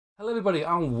Hello everybody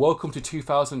and welcome to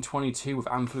 2022 with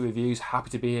Amphlett Reviews.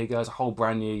 Happy to be here guys, a whole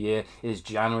brand new year. It is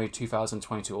January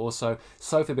 2022 also.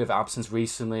 Sorry for a bit of absence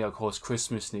recently, of course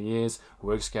Christmas, New Year's,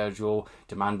 work schedule,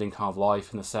 demanding kind of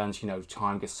life in the sense,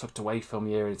 time gets sucked away from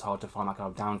you and it's hard to find that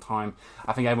kind of downtime.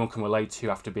 I think everyone can relate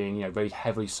to after being very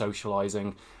heavily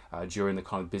socialising during the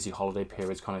kind of busy holiday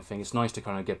periods kind of thing. It's nice to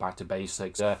kind of get back to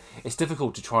basics. It's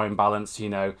difficult to try and balance,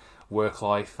 work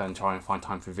life and try and find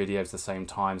time for videos at the same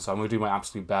time. So I'm going to do my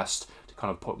absolute best to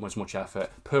kind of put as much effort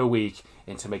per week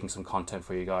into making some content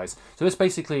for you guys. So this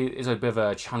basically is a bit of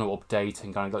a channel update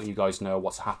and kind of let you guys know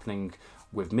what's happening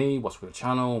with me, what's with the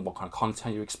channel, what kind of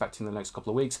content you're expecting in the next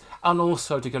couple of weeks, and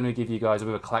also to kind of give you guys a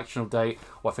bit of a collection update,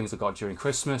 what things I got during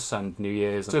Christmas and New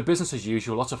Year's. So business as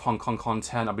usual, lots of Hong Kong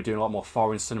content. I'll be doing a lot more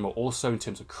foreign cinema also in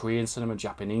terms of Korean cinema,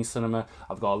 Japanese cinema.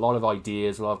 I've got a lot of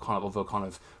ideas, a lot of kind of other kind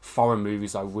of foreign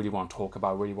movies I really want to talk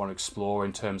about, really want to explore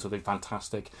in terms of the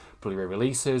fantastic Blu-ray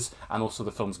releases and also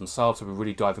the films themselves. I've been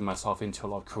really diving myself into a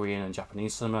lot of Korean and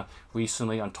Japanese cinema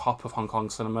recently on top of Hong Kong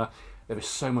cinema. There is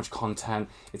so much content,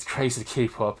 it's crazy to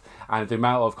keep up, and the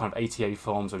amount of kind of 88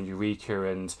 films on Eureka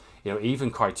and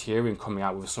even Criterion coming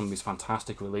out with some of these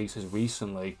fantastic releases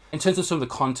recently. In terms of some of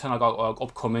the content I got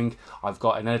upcoming, I've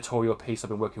got an editorial piece I've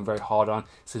been working very hard on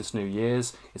since New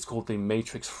Year's. It's called the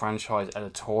Matrix Franchise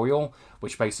Editorial,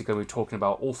 which basically we're talking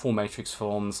about all 4 Matrix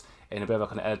films in a bit of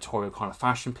like an editorial kind of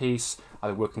fashion piece.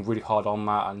 I've been working really hard on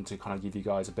that and to kind of give you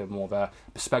guys a bit more of a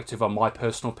perspective on my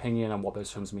personal opinion and what those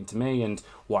films mean to me and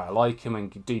why I like them,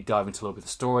 and deep dive into a little bit of the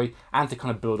story and to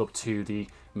kind of build up to the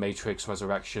Matrix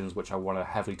Resurrections, which I want to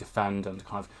heavily defend and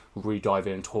kind of really dive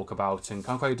in and talk about and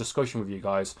kind of create a discussion with you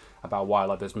guys about why I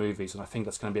like those movies. And I think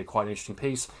that's going to be quite an interesting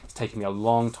piece. It's taken me a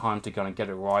long time to kind of get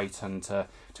it right and to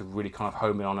really kind of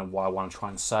home in on and what I want to try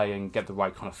and say and get the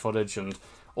right kind of footage and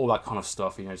all that kind of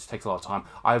stuff. It just takes a lot of time.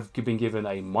 I've been given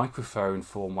a microphone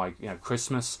for my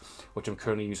Christmas, which I'm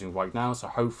currently using right now, so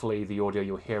hopefully the audio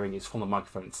you're hearing is from the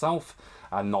microphone itself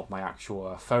and not my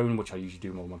actual phone, which I usually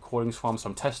do more recordings from. So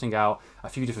I'm testing out a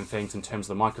few different things in terms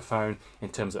of the microphone, in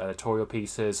terms of editorial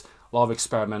pieces, a lot of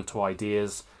experimental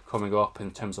ideas coming up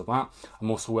in terms of that.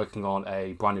 I'm also working on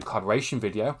a brand new collaboration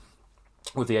video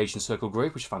with the Asian Circle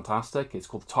group, which is fantastic. It's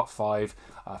called the Top 5,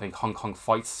 I think, Hong Kong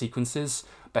fight sequences,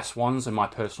 best ones in my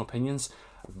personal opinions.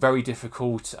 Very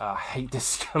difficult. I hate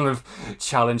this kind of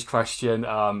challenge question.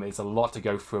 It's a lot to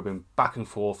go through. I've been back and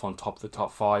forth on top of the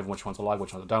top 5, which ones I like,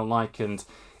 which ones I don't like, and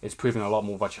it's proving a lot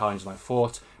more of a challenge than I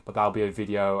thought. But that'll be a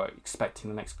video expecting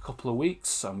the next couple of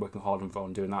weeks. I'm working hard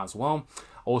on doing that as well.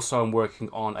 Also, I'm working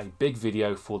on a big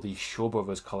video for the Shaw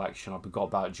Brothers collection. I've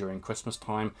got that during Christmas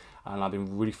time, and I've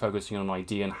been really focusing on an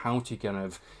idea and how to kind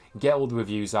of get all the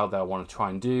reviews out there I want to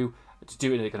try and do, to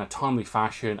do it in a timely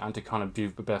fashion and to kind of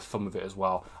do a bit of fun with it as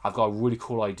well. I've got a really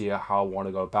cool idea how I want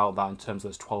to go about that in terms of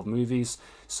those 12 movies.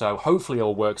 So hopefully it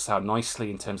all works out nicely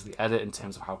in terms of the edit, in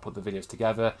terms of how I put the videos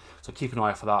together. So keep an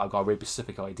eye out for that. I've got a really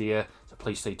specific idea, so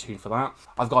please stay tuned for that.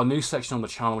 I've got a new section on the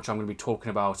channel which I'm going to be talking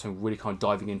about and really kind of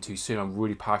diving into soon. I'm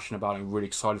really passionate about it and really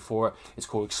excited for it. It's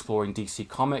called Exploring DC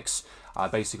Comics.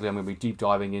 Basically, I'm going to be deep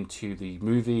diving into the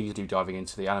movies, deep diving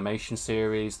into the animation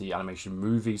series, the animation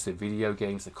movies, the video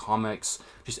games, the comics,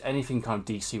 just anything kind of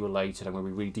DC related. I'm going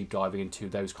to be really deep diving into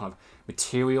those kind of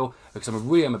material because I'm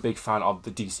a big fan of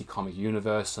the DC comic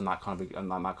universe and that kind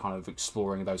of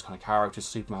exploring those kind of characters,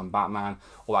 Superman, Batman,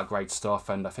 all that great stuff.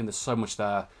 And I think there's so much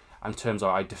there in terms of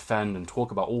I defend and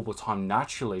talk about all the time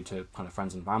naturally to kind of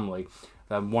friends and family.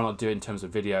 Then why not do it in terms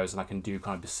of videos, and I can do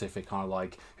kind of specific kind of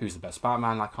like who's the best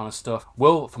Batman, that kind of stuff.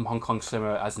 Will from Hong Kong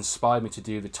Cinema has inspired me to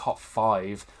do the top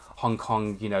 5 Hong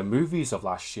Kong movies of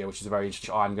last year, which is very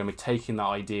interesting. I'm going to be taking that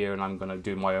idea and I'm going to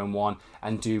do my own one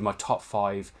and do my top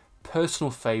 5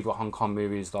 personal favourite Hong Kong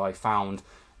movies that I found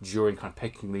during kind of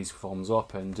picking these films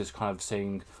up and just kind of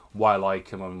seeing why I like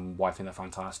them and why I think they're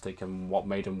fantastic and what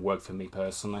made them work for me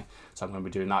personally. So I'm going to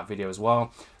be doing that video as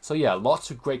well. So yeah, lots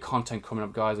of great content coming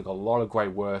up, guys. I've got a lot of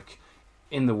great work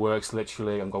in the works,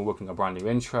 literally. I'm working on a brand new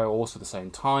intro also at the same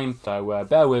time, so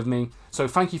bear with me. So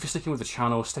thank you for sticking with the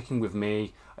channel, sticking with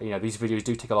me. These videos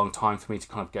do take a long time for me to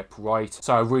kind of get right,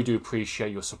 so I really do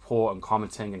appreciate your support and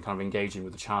commenting and kind of engaging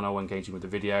with the channel, engaging with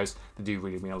the videos. They do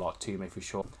really mean a lot to me for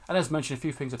sure. And as mentioned, a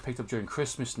few things I picked up during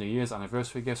Christmas, New Year's,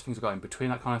 anniversary gifts, things I got in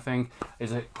between, that kind of thing.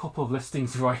 There's a couple of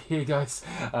listings right here, guys.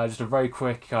 Just a very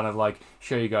quick kind of like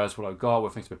show you guys what I've got,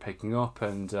 what things we're picking up,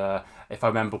 and if I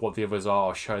remember what the others are,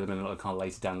 I'll show them in a little kind of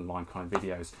later down the line kind of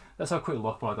videos. Let's have a quick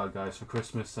look what I got, guys, for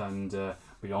Christmas and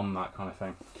beyond that kind of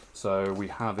thing. So we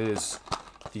have is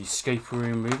the Escape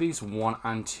Room movies 1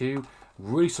 and 2.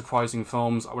 Really surprising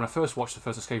films. When I first watched the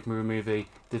first Escape Room movie,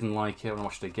 didn't like it. When I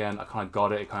watched it again, I kind of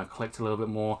got it. It kind of clicked a little bit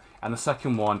more. And the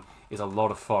second one is a lot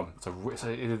of fun.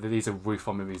 These are really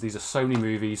fun movies. These are Sony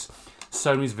movies,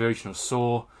 Sony's version of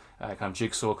Saw, kind of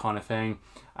Jigsaw kind of thing.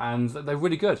 And they're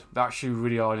really good. They actually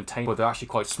really are entertaining. But they're actually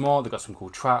quite smart. They've got some cool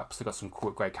traps. They've got some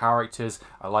cool, great characters.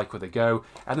 I like where they go.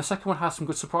 And the second one has some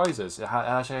good surprises. It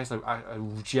actually has a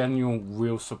genuine,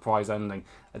 real surprise ending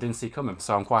I didn't see coming.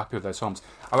 So I'm quite happy with those films.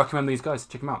 I recommend these guys.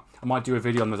 Check them out. I might do a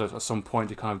video on those at some point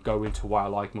to kind of go into why I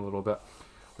like them a little bit.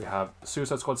 We have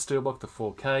Suicide Squad Steelbook, the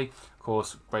 4K. Of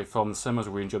course, great film in the cinemas.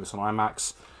 We enjoyed this on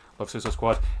IMAX. Love Suicide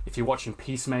Squad. If you're watching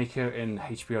Peacemaker in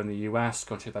HBO in the US,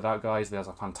 go and check that out, guys. There's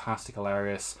a fantastic,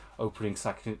 hilarious opening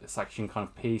section kind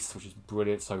of piece, which is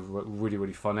brilliant. So really,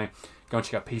 really funny. Go and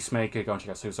check out Peacemaker. Go and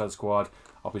check out Suicide Squad.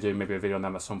 I'll be doing maybe a video on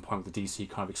them at some point with the DC,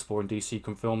 kind of exploring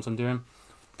DC films I'm doing.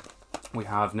 We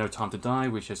have No Time to Die,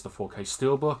 which is the 4K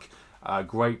Steelbook.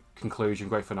 Great conclusion,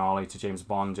 great finale to James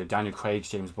Bond, Daniel Craig's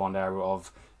James Bond era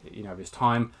of his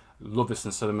time. Love this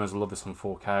in cinemas. Love this on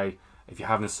 4K. If you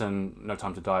haven't seen No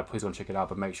Time to Die, please go and check it out,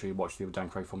 but make sure you watch the Dan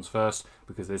Craig films first,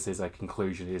 because this is a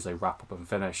conclusion, it is a wrap-up and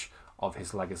finish of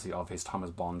his legacy, of his time as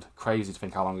Bond. Crazy to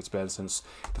think how long it's been since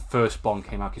the first Bond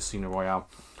came out, Casino Royale.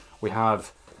 We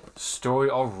have Story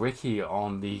of Ricky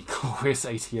on the glorious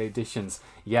 88 editions.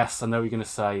 Yes, I know what you're going to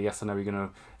say, yes, I know what you're going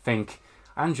to think.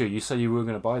 Andrew, you said you were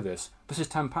going to buy this. This is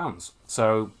 £10.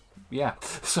 So, yeah,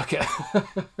 suck it.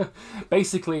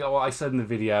 Basically, what I said in the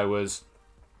video was,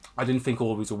 I didn't think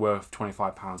all of these were worth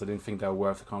 £25. I didn't think they were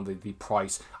worth kind of the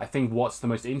price. I think what's the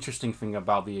most interesting thing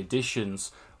about the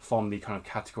editions from the kind of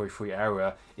Category 3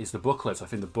 era is the booklets. I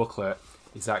think the booklet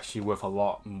is actually worth a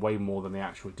lot, way more than the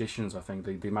actual editions. I think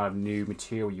the amount of new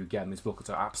material you get in these booklets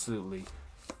are absolutely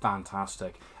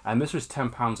fantastic. And this was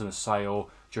 £10 in a sale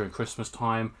during Christmas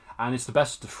time, and it's the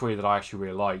best of the three that I actually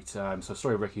really liked. So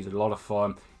Story of Ricky is a lot of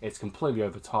fun. It's completely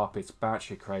over the top. It's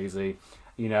batshit crazy.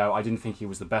 I didn't think it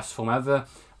was the best film ever,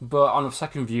 but on a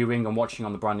second viewing and watching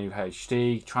on the brand new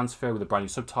HD transfer with the brand new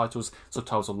subtitles are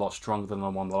a lot stronger than the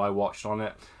one that I watched on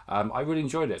it. I really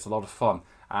enjoyed it. It's a lot of fun,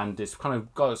 and it's kind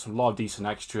of got a lot of decent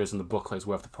extras, and the booklet is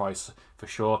worth the price for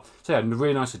sure. So yeah, a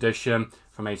really nice edition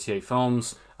from 88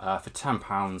 Films for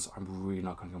 £10. I'm really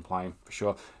not going to complain for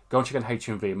sure. Go and check out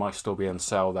HMV. It might still be on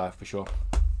sale there for sure.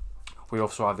 We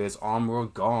also have his Armour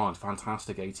of God,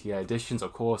 fantastic 88 editions,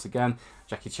 of course, again,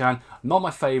 Jackie Chan. Not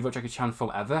my favourite Jackie Chan film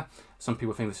ever. Some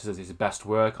people think this is his best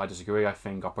work. I disagree. I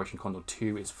think Operation Condor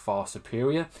 2 is far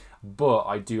superior, but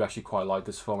I do actually quite like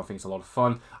this film. I think it's a lot of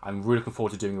fun. I'm really looking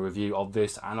forward to doing a review of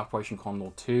this and Operation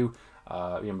Condor 2.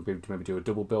 Maybe do a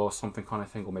double bill or something kind of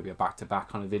thing, or maybe a back-to-back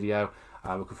kind of video.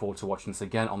 Looking forward to watching this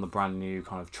again on the brand new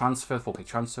kind of transfer, 4K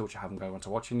transfer, which I haven't got around to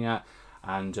watching yet,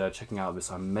 and checking out this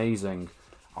amazing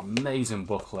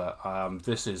booklet.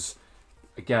 This is,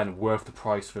 again, worth the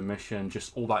price of admission.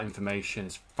 Just all that information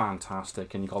is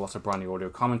fantastic, and you've got lots of brand new audio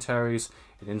commentaries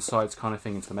and insights kind of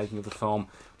thing into the making of the film.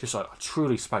 Just a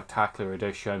truly spectacular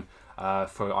edition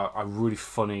for a really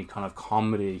funny kind of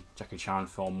comedy Jackie Chan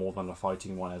film, more than a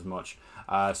fighting one as much.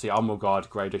 So yeah, oh my god,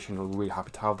 great edition. We're really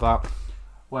happy to have that.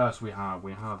 What else we have?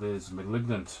 We have is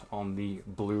Malignant on the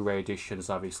Blu-ray edition. It's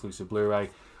our exclusive Blu-ray.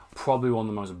 Probably one of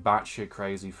the most batshit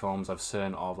crazy films I've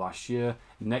seen of last year,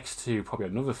 next to probably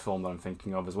another film that I'm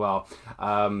thinking of as well.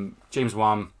 James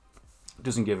Wan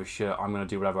doesn't give a shit. I'm going to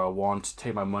do whatever I want,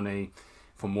 take my money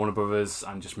from Warner Brothers,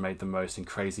 and just made the most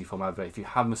crazy film ever. If you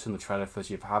haven't seen the trailer for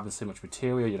this, if you haven't seen much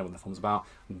material, you know what the film's about,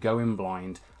 go in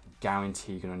blind.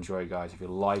 Guarantee you're going to enjoy it, guys. If you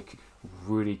like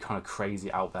really kind of crazy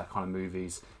out there kind of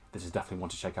movies, this is definitely one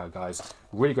to check out, guys.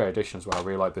 Really great edition as well. I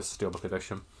really like this Steelbook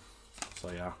edition. So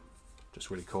yeah,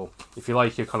 just really cool. If you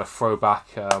like your kind of throwback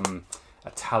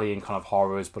Italian kind of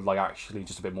horrors, but like actually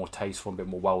just a bit more tasteful, a bit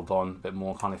more well done, a bit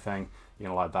more kind of thing, you're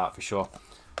gonna like that for sure.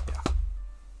 Yeah.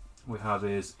 We have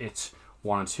is It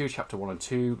 1 and 2, Chapter 1 and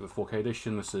 2, the 4K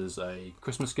edition. This is a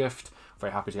Christmas gift.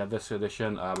 Very happy to have this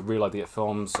edition. I really like the It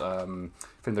films. I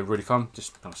think they're really fun.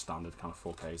 Just kind of standard kind of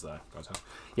 4Ks there, guys.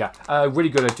 Yeah, really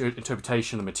good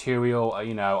interpretation of the material.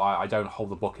 I don't hold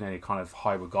the book in any kind of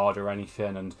high regard or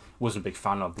anything, and wasn't a big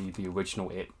fan of the original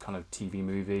It kind of TV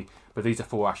movie. But these are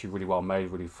four actually really well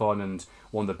made, really fun, and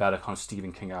one of the better kind of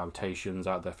Stephen King adaptations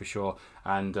out there for sure.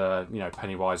 And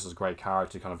Pennywise is a great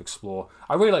character to kind of explore.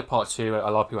 I really like part 2.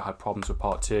 A lot of people had problems with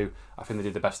part 2. I think they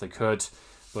did the best they could,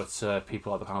 but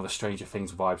people like the kind of the Stranger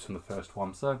Things vibes from the first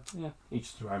one. So yeah,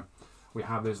 each to their own. We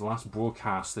have this last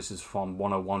broadcast. This is from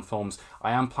 101 Films.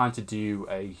 I am planning to do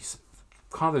a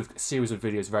kind of a series of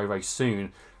videos very, very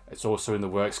soon. It's also in the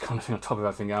works, kind of thing on top of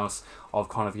everything else, of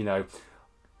kind of,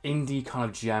 indie kind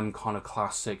of gem, kind of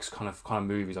classics, kind of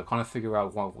movies. I kind of figure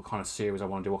out what kind of series I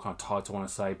want to do, what kind of title I want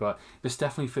to say, but this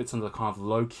definitely fits under the kind of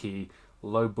low-key,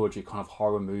 low-budget kind of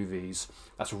horror movies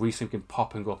that's recently been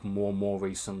popping up more and more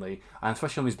recently, and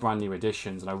especially on these brand new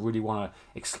editions, and I really want to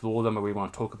explore them, I really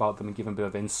want to talk about them and give them a bit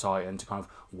of insight into kind of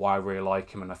why I really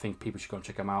like them, and I think people should go and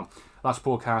check them out. Last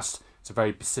Broadcast, it's a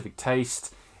very specific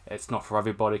taste. It's not for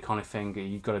everybody kind of thing.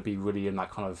 You've got to be really in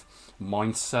that kind of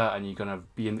mindset, and you're going to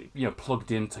be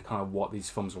plugged into kind of what these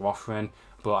films are offering.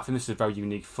 But I think this is a very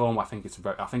unique film. I think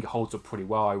it holds up pretty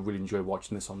well. I really enjoy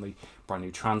watching this on the brand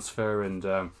new transfer, and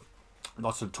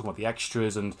lots of talking about the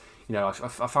extras, and I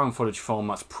found footage film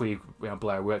that's pre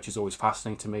Blair Witch is always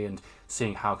fascinating to me, and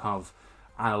seeing how kind of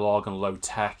analog and low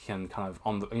tech and kind of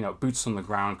on the boots on the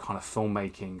ground kind of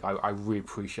filmmaking, I really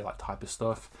appreciate that type of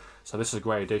stuff. So this is a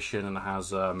great edition, and it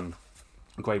has a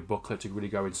great booklet to really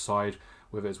go inside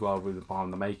with it as well, with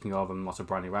the making of, and lots of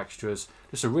brand new extras.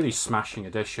 Just a really smashing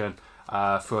edition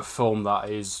for a film that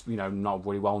is not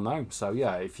really well known. So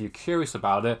yeah, if you're curious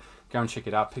about it, go and check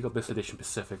it out. Pick up this edition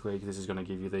specifically, because this is going to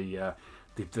give you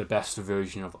the best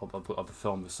version of the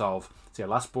film itself. So yeah,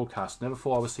 Last Broadcast. Never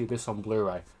thought I would see this on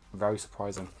Blu-ray. Very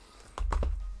surprising.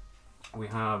 We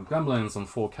have Gremlins on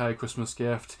 4K, Christmas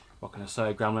gift. What can I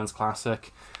say? Gremlins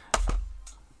classic.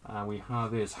 We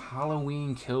have this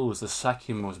Halloween Kills, the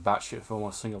second most batshit film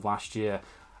I've seen of last year.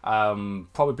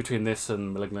 Probably between this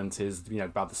and Malignant is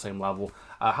about the same level.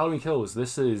 Halloween Kills.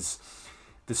 This is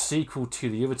the sequel to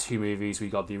the other two movies. We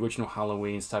got the original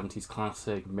Halloween 70s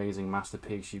classic, amazing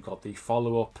masterpiece. You've got the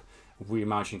follow-up,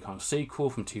 reimagined kind of sequel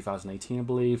from 2018, I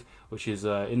believe, which is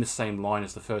in the same line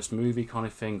as the first movie kind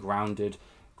of thing, grounded,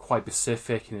 quite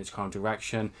specific in its kind of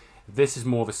direction. This is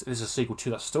more of this is a sequel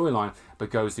to that storyline, but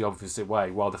goes the opposite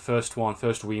way. While the first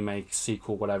remake,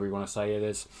 sequel, whatever you want to say it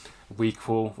is,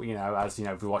 requel, as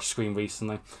we watched Scream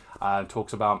recently,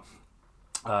 talks about,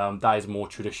 that is more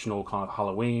traditional kind of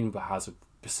Halloween, but has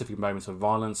specific moments of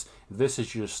violence. This is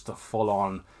just the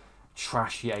full-on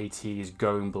trashy 80s,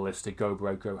 going ballistic, go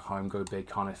broke, go home, go big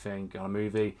kind of thing, kind of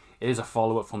movie. It is a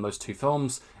follow-up from those two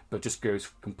films, but just goes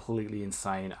completely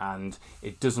insane, and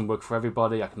it doesn't work for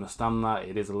everybody. I can understand that.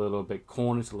 It is a little bit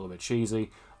corny, it's a little bit cheesy,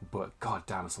 but god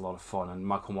damn, it's a lot of fun. And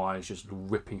Michael Myers just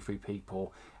ripping through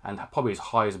people, and probably his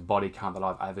highest body count that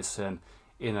I've ever seen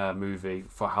in a movie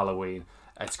for Halloween.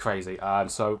 It's crazy.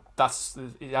 So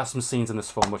it has some scenes in this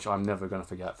film which I'm never going to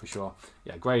forget for sure.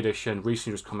 Yeah, great edition.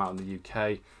 Recently just come out in the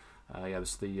UK. Yeah,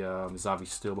 this is the Zavi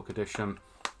Steelbook edition.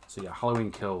 So yeah, Halloween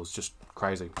Kills, just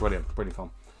crazy, brilliant film.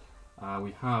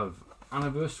 We have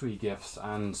anniversary gifts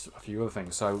and a few other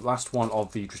things. So last one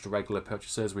of the just regular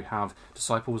purchases, we have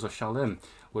Disciples of Shaolin,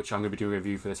 which I'm going to be doing a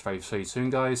review for this very soon,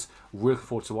 guys. Really looking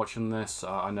forward to watching this.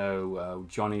 I know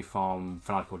Johnny from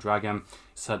Fanatical Dragon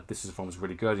said this film was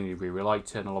really good and he really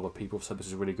liked it, and a lot of people have said this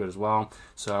is really good as well.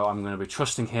 So I'm going to be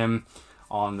trusting him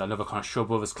on another kind of Shaw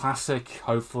Brothers classic,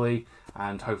 hopefully,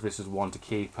 and hopefully this is one to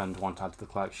keep and one to add to the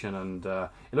collection. And it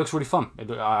looks really fun.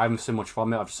 I haven't seen much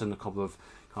from it. I've just seen a couple of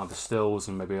kind of the stills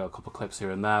and maybe a couple of clips here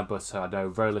and there, but I know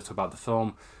very little about the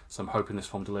film, so I'm hoping this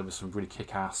film delivers some really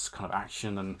kick-ass kind of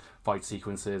action and fight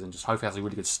sequences, and just hopefully has a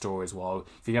really good story as well.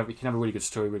 If you can have a really good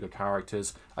story, really good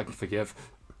characters, I can forgive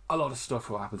a lot of stuff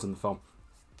what happens in the film.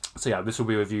 So yeah, this will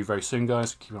be a review very soon,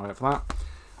 guys. Keep an eye out for that.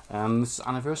 And this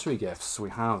anniversary gifts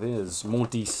we have is more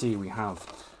DC. We have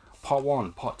Part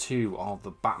 1, Part 2 of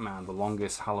the Batman, The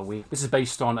Longest Halloween. This is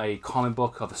based on a comic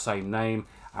book of the same name,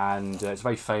 and it's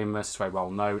very famous, it's very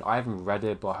well known. I haven't read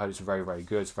it, but I heard it's very, very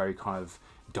good. It's very kind of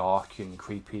dark and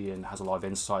creepy and has a lot of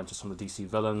insight into some of the DC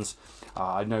villains.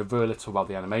 I know very little about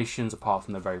the animations, apart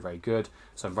from they're very, very good.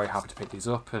 So I'm very happy to pick these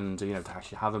up and to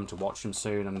actually have them, to watch them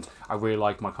soon. And I really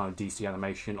like my kind of DC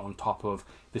animation on top of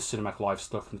the Cinematic Live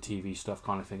stuff and the TV stuff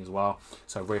kind of thing as well.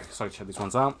 So I'm really excited to check these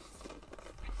ones out.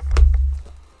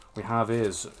 We have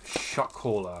is Shot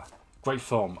Caller. Great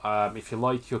film. If you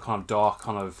like your kind of dark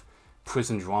kind of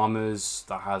prison dramas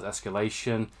that has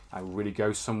escalation and really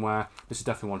goes somewhere, this is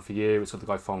definitely one for you. It's got the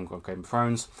guy from Game of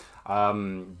Thrones.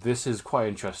 This is quite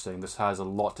interesting. This has a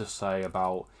lot to say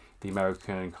about the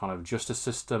American kind of justice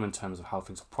system in terms of how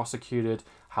things are prosecuted,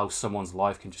 how someone's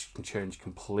life can change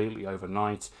completely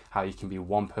overnight, how you can be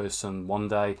one person one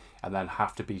day and then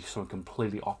have to be someone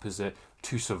completely opposite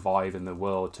to survive in the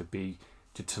world,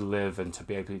 to live and to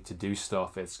be able to do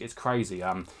stuff. It's crazy.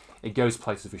 It goes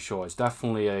places for sure. It's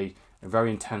definitely a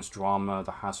very intense drama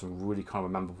that has some really kind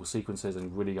of memorable sequences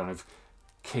and really kind of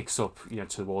kicks up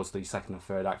towards the second and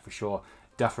third act for sure.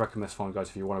 Definitely recommend this film, guys,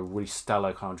 if you want a really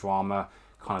stellar kind of drama,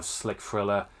 kind of slick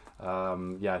thriller.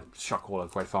 Yeah, Shot Caller,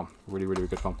 great film. Really, really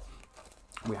good film.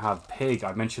 We have Pig.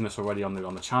 I mentioned this already on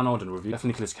the channel, did a review.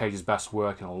 Definitely Nicolas Cage's best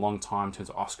work in a long time in terms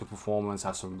of Oscar performance.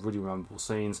 Has some really memorable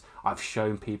scenes. I've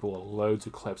shown people loads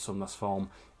of clips from this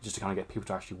film just to kind of get people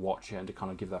to actually watch it and to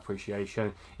kind of give that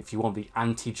appreciation. If you want the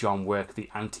anti-John Wick, the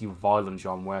anti-violent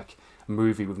John Wick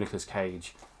movie with Nicolas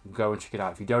Cage, go and check it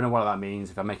out. If you don't know what that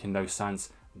means, if I'm making no sense,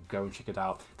 go and check it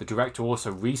out. The director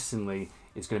also recently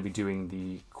is going to be doing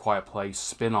the Quiet Place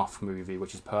spin-off movie,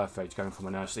 which is perfect, going from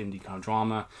a nice indie kind of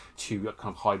drama to a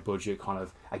kind of high budget kind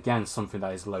of, again, something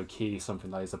that is low key,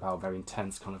 something that is about very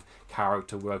intense kind of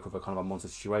character work with a kind of a monster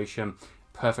situation.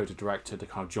 Perfect director to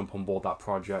kind of jump on board that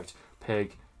project.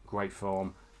 Pig, great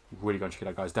film, really go and check it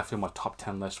out, guys. Definitely on my top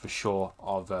 10 list for sure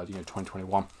of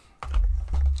 2021.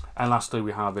 And lastly,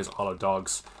 we have is Isle of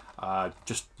Dogs.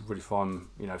 Just really fun,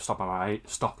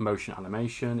 stop motion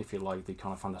animation. If you like the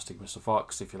kind of Fantastic Mr.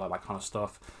 Fox, if you like that kind of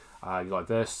stuff, you like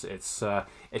this. It's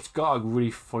got a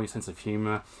really funny sense of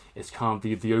humor. It's kind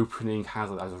of the opening has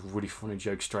a really funny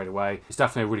joke straight away. It's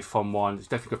definitely a really fun one. It's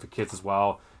definitely good for kids as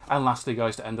well. And lastly,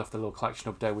 guys, to end off the little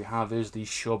collection update we have is the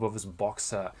Shaw Brothers box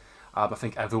set. I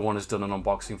think everyone has done an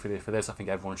unboxing for this. I think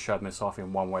everyone's showed this off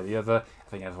in one way or the other. I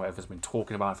think everyone's been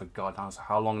talking about it for God knows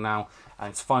how long now. And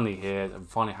it's finally here. I'm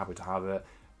finally happy to have it.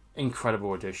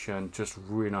 Incredible edition. Just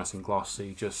really nice and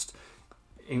glossy. Just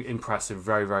impressive.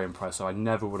 Very, very impressive. I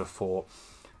never would have thought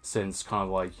since kind of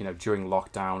like, during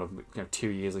lockdown of 2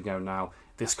 years ago now,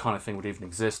 this kind of thing would even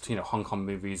exist. Hong Kong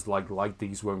movies like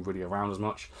these weren't really around as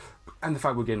much. And the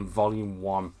fact we're getting volume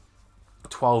 1,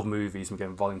 12 movies, and we're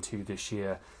getting volume 2 this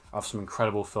year, of some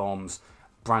incredible films,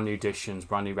 brand new editions,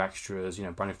 brand new extras,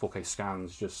 brand new 4K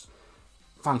scans, just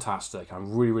fantastic.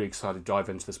 I'm really, really excited to dive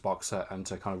into this box set and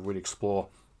to kind of really explore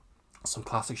some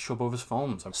classic Shaw Brothers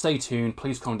films. Stay tuned,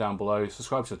 please comment down below,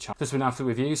 subscribe to the channel. This has been Amphlett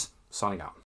Reviews, signing out.